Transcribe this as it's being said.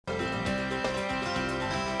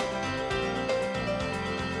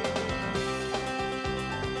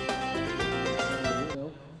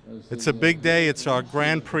It's a big day. It's our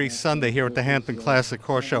Grand Prix Sunday here at the Hampton Classic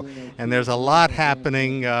Horse Show, and there's a lot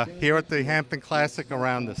happening here at the Hampton Classic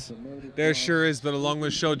around us. There sure is, but along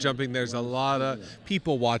with show jumping, there's a lot of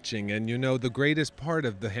people watching, and you know the greatest part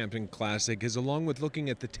of the Hampton Classic is, along with looking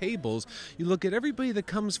at the tables, you look at everybody that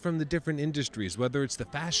comes from the different industries, whether it's the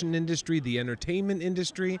fashion industry, the entertainment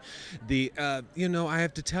industry, the you know, I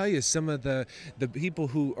have to tell you, some of the people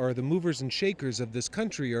who are the movers and shakers of this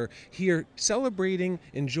country are here celebrating,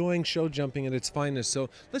 enjoying show jumping at its finest. So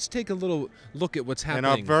let's take a little look at what's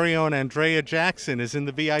happening. And our very own Andrea Jackson is in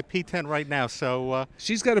the VIP tent right now. So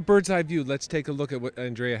she's got a bird's eye view. Let's take a look at what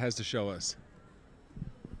Andrea has to show us.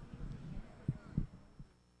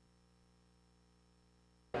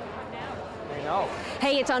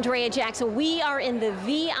 Hey, it's Andrea Jackson. We are in the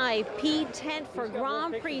VIP tent for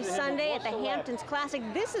Grand Prix Sunday at the Hamptons Classic.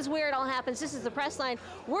 This is where it all happens. This is the press line.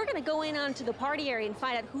 We're going to go in onto the party area and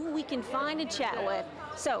find out who we can find and chat with.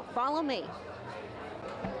 So follow me.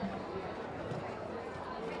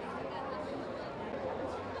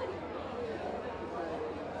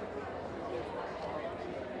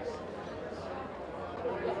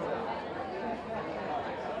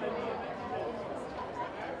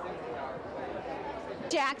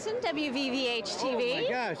 Jackson, WVVH-TV. Oh my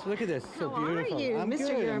gosh, look at this, so beautiful. How are you, I'm Mr.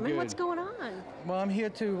 good, Yerman? What's going on? Well, I'm here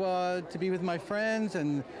to be with my friends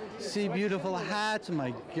and see beautiful hats. Oh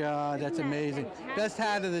my God, that's amazing. Fantastic? Best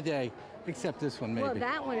hat of the day, except this one maybe. Well,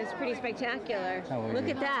 that one is pretty spectacular. Look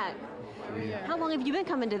at that. Yeah. How long have you been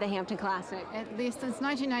coming to the Hampton Classic? At least since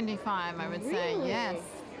 1995, I would say, Really? yes.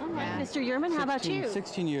 All right, Yeah. Mr. Yerman, how about you?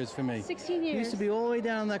 16 years for me. 16 years. Used to be all the way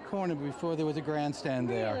down that corner before there was a grandstand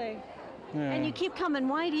there. Really? Yeah. And you keep coming.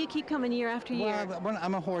 Why do you keep coming year after year? Well,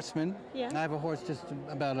 I'm a horseman. Yeah. I have a horse just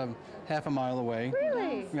about half a mile away.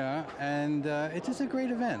 Really? Yeah, and it's just a great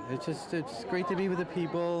event. It's great to be with the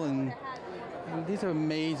people, and these are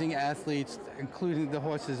amazing athletes, including the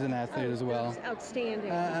horse is an athlete as well. Outstanding.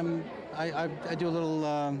 I do a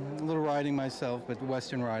little riding myself, but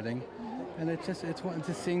Western riding, and it's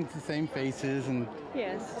to seeing the same faces, and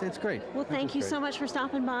yes. it's great. Well, thank you so much for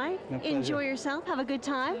stopping by. No pleasure. Enjoy yourself. Have a good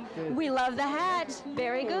time. We love the hat.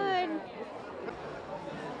 Very good.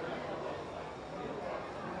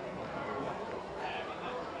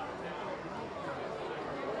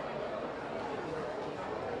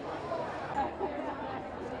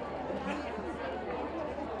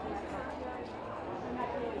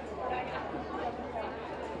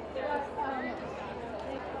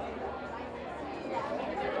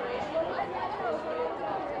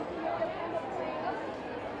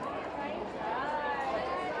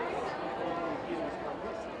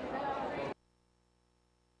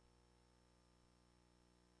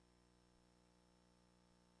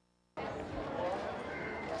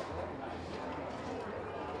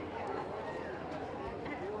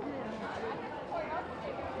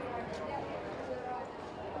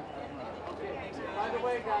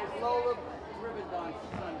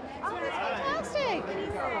 Oh, that's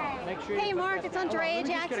fantastic. Hey, Mark, it's Andrea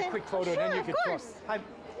Jackson. Get a quick photo, sure, then you of can course. talk. Hi.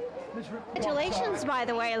 Congratulations, by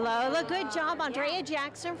the way, Lola. Good job. Andrea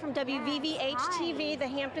Jackson from WVVH-TV, the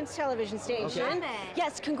Hamptons television station. Okay.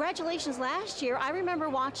 Yes, congratulations last year. I remember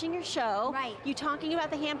watching your show. Right. You talking about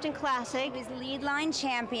the Hampton Classic. He was lead line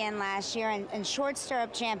champion last year and short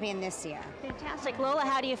stirrup champion this year. Fantastic. Lola,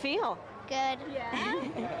 how do you feel? Good.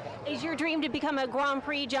 Yeah. Is your dream to become a Grand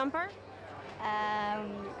Prix jumper?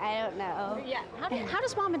 I don't know. Yeah. How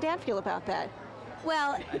does Mom and Dad feel about that?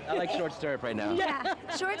 Well, I like short stirrup right now. yeah,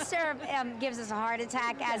 short stirrup gives us a heart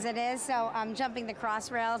attack as it is, so jumping the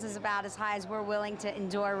cross rails is about as high as we're willing to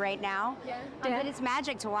endure right now. Yeah. But it's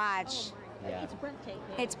magic to watch. Yeah. It's breathtaking.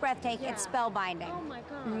 It's breathtaking. Yeah. It's spellbinding. Oh my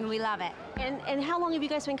God. We love it. And how long have you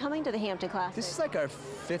guys been coming to the Hampton Classic? This is like our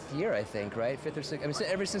 5th year, I think, right? 5th or 6th. I mean,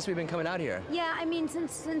 ever since we've been coming out here. Yeah, I mean,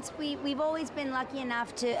 since we've always been lucky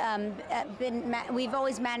enough to we've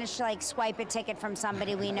always managed to like swipe a ticket from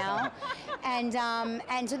somebody we know, and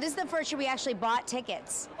so this is the first year we actually bought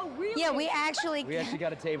tickets. Oh, really? Yeah, we actually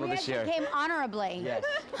got a table this year. came honorably. Yes.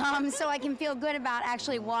 So I can feel good about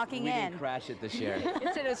actually walking We in. didn't crash it this year.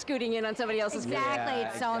 Instead of scooting in on somebody else's Exactly, Yeah,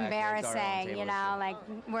 it's so exactly. It's our own embarrassing, table you this know, year. like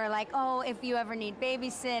we're like, oh, if you ever need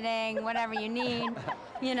babysitting, whatever you need,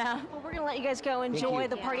 you know. Well, we're going to let you guys go enjoy you.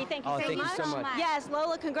 the party. Thank you Oh, so thank you much. so much. Yes,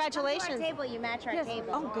 Lola, Our congratulations. table, you match our Yes. table.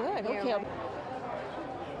 Oh, good. Here. Okay.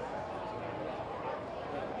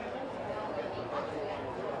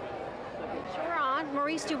 We're on.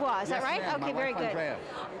 Maurice Dubois, is that right? Ma'am. Okay, My very wife, good. Andrea.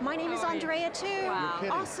 My name is Andrea too. You're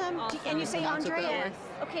kidding. Awesome. And you say Pronounce it that Andrea. way?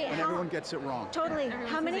 Okay, And everyone gets it wrong. Totally.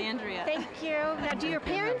 How many? Andrea. Thank you. Now, do your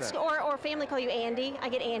can't have parents that. or family call you Andy? I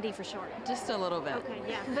get Andy for short. Just a little bit. Okay,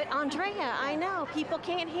 yeah. But Andrea, I know people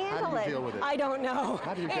can't handle you it. deal with it? I don't know.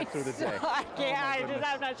 How do you get through the day? I can't. Oh, my goodness.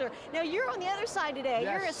 I'm not sure. Now you're on the other side today.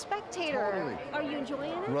 Yes, You're a spectator. totally. Are you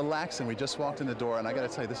enjoying it? Relaxing. We just walked in the door, and I got to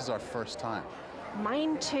tell you, this is our first time.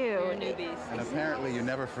 Mine too. And apparently, you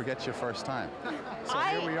never forget your first time. So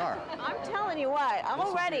here we are. I'm telling you what, I'm This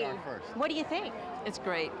will be ready. our first. What do you think? It's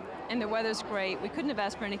great. And the weather's great. We couldn't have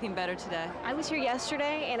asked for anything better today. I was here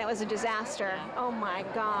yesterday and it was a disaster. Oh my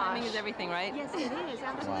gosh. Timing is everything, right? Yes, it is,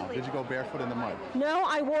 Wow. absolutely. Did you go barefoot in the mud? No,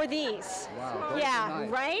 I wore these. Wow. Those Yeah, are nice.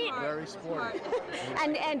 right? Very sporty.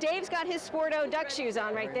 And Dave's got his Sporto duck shoes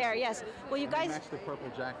on right there, yes. Well, you And they guys, match the purple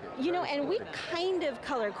jacket. you know, Very and we sporty. kind of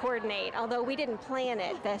color coordinate, although we didn't plan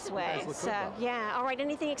it this way. guys look So, good, though. yeah. All right,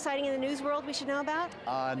 anything exciting in the news world we should know about?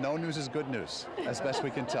 No news is good news, as best we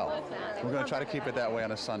can tell. We're going to try to keep it that way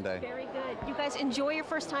on a Sunday. Very good. You guys enjoy your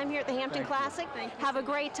first time here at the Hampton Thank you. Classic. Thank you. Have a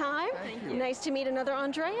great time. Thank you. Nice to meet another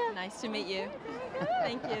Andrea. Nice to meet you.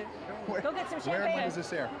 Thank you. Go get some Where and champagne. when does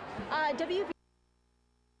this air? WV.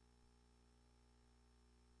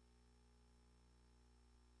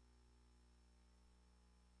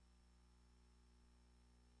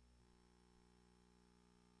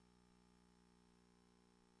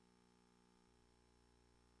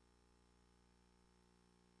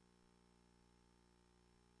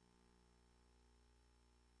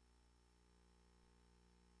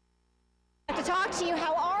 To talk to you.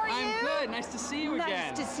 How are you? I'm good. Nice to see you again.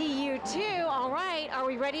 Nice to see you too. All right. Are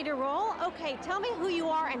we ready to roll? Okay. Tell me who you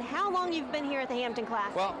are and how long you've been here at the Hampton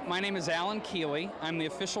Classic. Well, my name is Alan Keeley. I'm the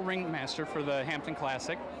official ringmaster for the Hampton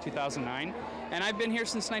Classic 2009, and I've been here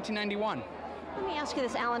since 1991. Let me ask you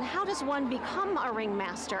this, Alan. How does one become a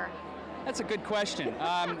ringmaster? That's a good question.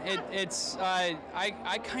 I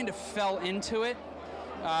kind of fell into it.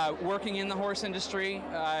 Working in the horse industry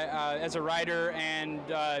as a rider and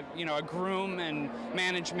a groom and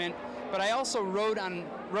management, but I also rode on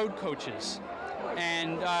road coaches,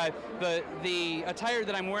 and the attire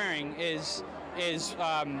that I'm wearing is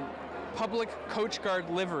public coach guard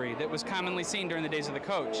livery that was commonly seen during the days of the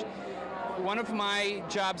coach. One of my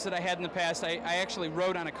jobs that I had in the past, I actually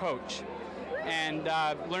rode on a coach and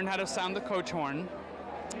learned how to sound the coach horn,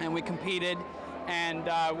 and we competed. And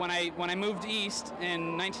when I moved east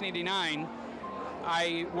in 1989,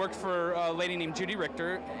 I worked for a lady named Judy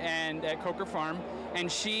and at Coker Farm,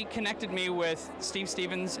 and she connected me with Steve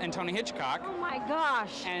Stevens and Tony Hitchcock. Oh my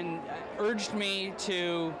gosh. And urged me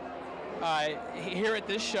to here at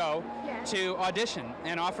this show to audition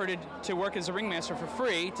and offered to work as a ringmaster for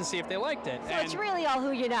free to see if they liked it. So it's really all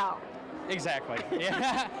who you know. Exactly.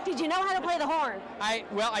 Yeah. Did you know how to play the horn?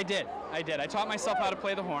 I did. I taught myself how to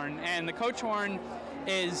play the horn, and the coach horn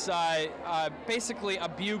is basically a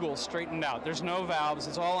bugle straightened out. There's no valves.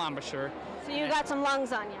 It's all embouchure. So you got some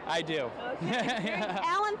lungs on you. I do. Okay.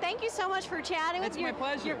 Alan, thank you so much for chatting with It's you. my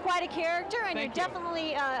pleasure. You're quite a character, and Thank you're you.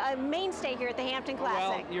 definitely a mainstay here at the Hampton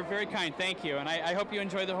Classic. Well, you're very kind. Thank you, and I hope you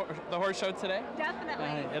enjoy the horse show today.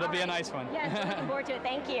 Definitely. It'll be a nice one. Yes, I'm looking forward to it.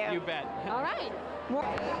 Thank you. You bet. All right.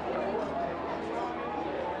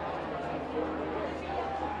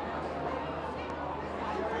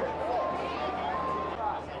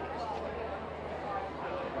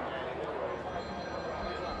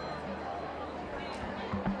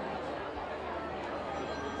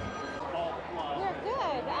 We're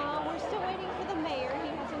good. We're still waiting for the mayor. He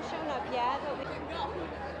hasn't shown up yet, but we can go.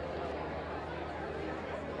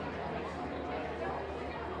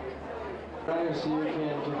 Riders, you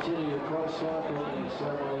can continue your crosswalk opening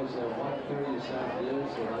ceremonies at 1:30 this afternoon,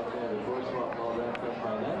 so I'd like to have the crosswalk all wrapped up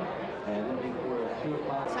by then. And then before 2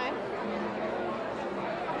 o'clock. Time.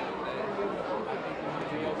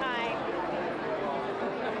 Hi.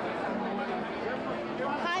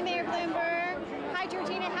 Hi, Mayor Bloomberg. Hi,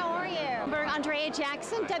 Georgina. How are you? Andrea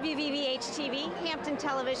Jackson, WVVH-TV, Hampton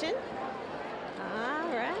Television. All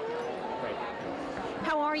right.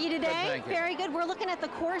 How are you today? Good, thank you. Very good. We're looking at the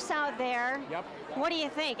course out there. Yep. What do you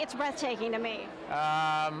think? It's breathtaking to me.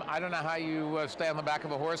 I don't know how you stay on the back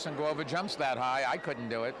of a horse and go over jumps that high. I couldn't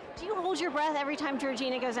do it. Do you hold your breath every time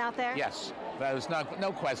Georgina goes out there? Yes, there's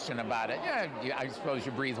no question about it. Yeah, I suppose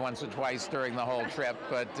you breathe once or twice during the whole trip,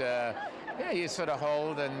 but yeah, you sort of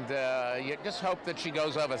hold and you just hope that she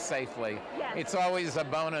goes over safely. Yes. It's always a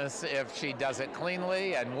bonus if she does it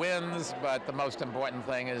cleanly and wins, but the most important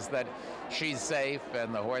thing is that she's safe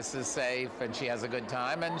and the horse is safe and she has a good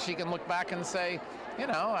time and she can look back and say, you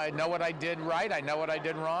know, I know what I did right, I know what I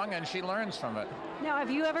did wrong, and she learns from it. Now,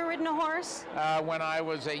 have you ever ridden a horse? When I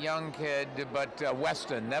was a young kid, but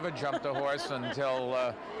Weston, never jumped a horse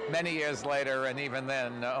until many years later, and even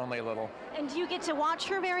then, only a little. And do you get to watch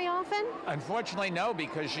her very often? Unfortunately, no,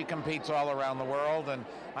 because she competes all around the world, and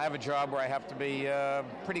I have a job where I have to be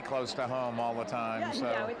pretty close to home all the time. Yeah, so.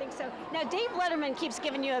 I would think so. Now, Dave Letterman keeps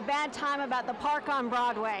giving you a bad time about the park on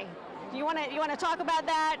Broadway. You want to talk about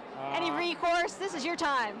that? Any recourse? This is your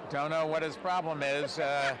time. Don't know what his problem is.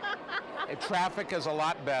 Traffic is a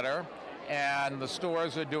lot better, and the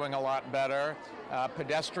stores are doing a lot better.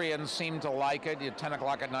 Pedestrians seem to like it. At 10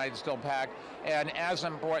 o'clock at night, it's still packed. And as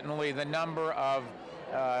importantly, the number of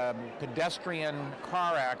pedestrian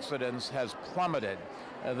car accidents has plummeted.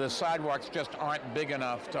 The sidewalks just aren't big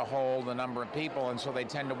enough to hold the number of people, and so they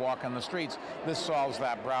tend to walk on the streets. This solves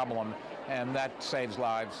that problem, and that saves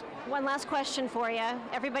lives. One last question for you.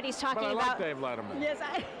 Everybody's talking I about... like Dave Letterman. Yes,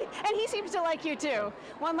 and he seems to like you too.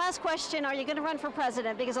 One last question. Are you going to run for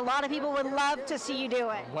president? Because a lot of people would love to see you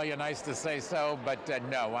do it. Well, you're nice to say so, but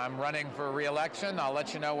no, I'm running for re-election. I'll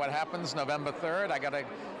let you know what happens November 3rd.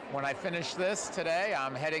 When I finish this today,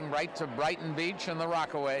 I'm heading right to Brighton Beach and the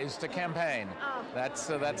Rockaways to campaign. Oh. That's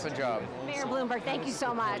a job. Mayor Bloomberg, thank you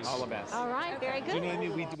so much. All the best. All right, very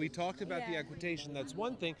good. We talked about the equitation. That's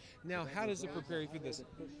one thing. Now, how does it prepare you for this?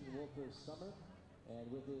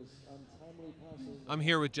 I'm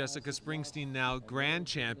here with Jessica Springsteen, now grand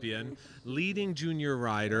champion, leading junior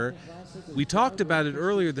rider. We talked about it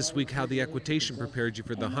earlier this week, how the equitation prepared you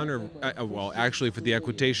for the hunter, well, actually for the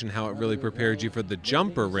equitation, how it really prepared you for the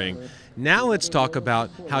jumper ring. Now let's talk about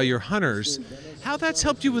how your hunters, how that's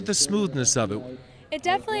helped you with the smoothness of it. It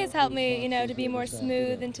definitely has helped me, to be more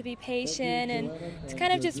smooth and to be patient and to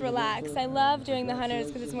kind of just relax. I love doing the hunters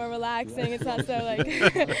because it's more relaxing. It's not so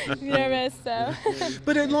nervous. So.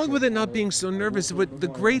 But along with it not being so nervous, what the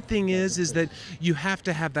great thing is that you have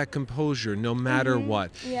to have that composure no matter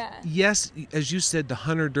what. Yeah. Yes, as you said, the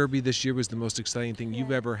Hunter Derby this year was the most exciting thing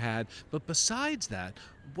you've ever had. But besides that,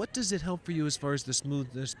 what does it help for you as far as the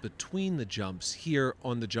smoothness between the jumps here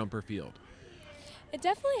on the jumper field? It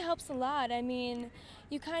definitely helps a lot. I mean,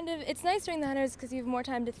 it's nice doing the hunters because you have more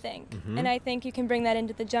time to think. And I think you can bring that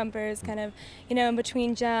into the jumpers, kind of, in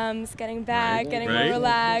between jumps, getting back, getting more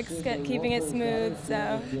relaxed, keeping it smooth,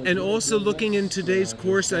 so. And also looking in today's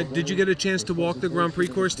course, did you get a chance to walk the Grand Prix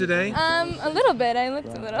course today? A little bit. I looked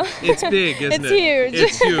a little. It's big, isn't it? It's huge.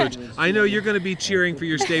 It's huge. I know you're going to be cheering for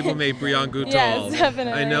your stablemate, Brianne Goutal. Yes,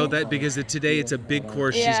 definitely. I know that because today it's a big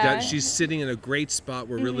course. Yeah. She's sitting in a great spot.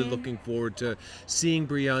 We're really looking forward to seeing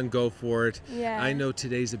Brianne go for it. Yeah. I know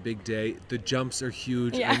today's a big day. The jumps are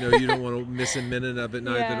huge. Yeah. I know you don't want to miss a minute of it,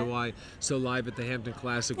 neither do I. So live at the Hampton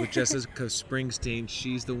Classic with Jessica Springsteen.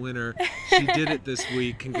 She's the winner. She did it this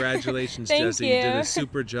week. Congratulations, Jessica. You did a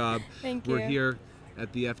super job. Thank We're you. here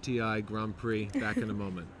at the FTI Grand Prix. Back in a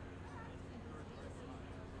moment.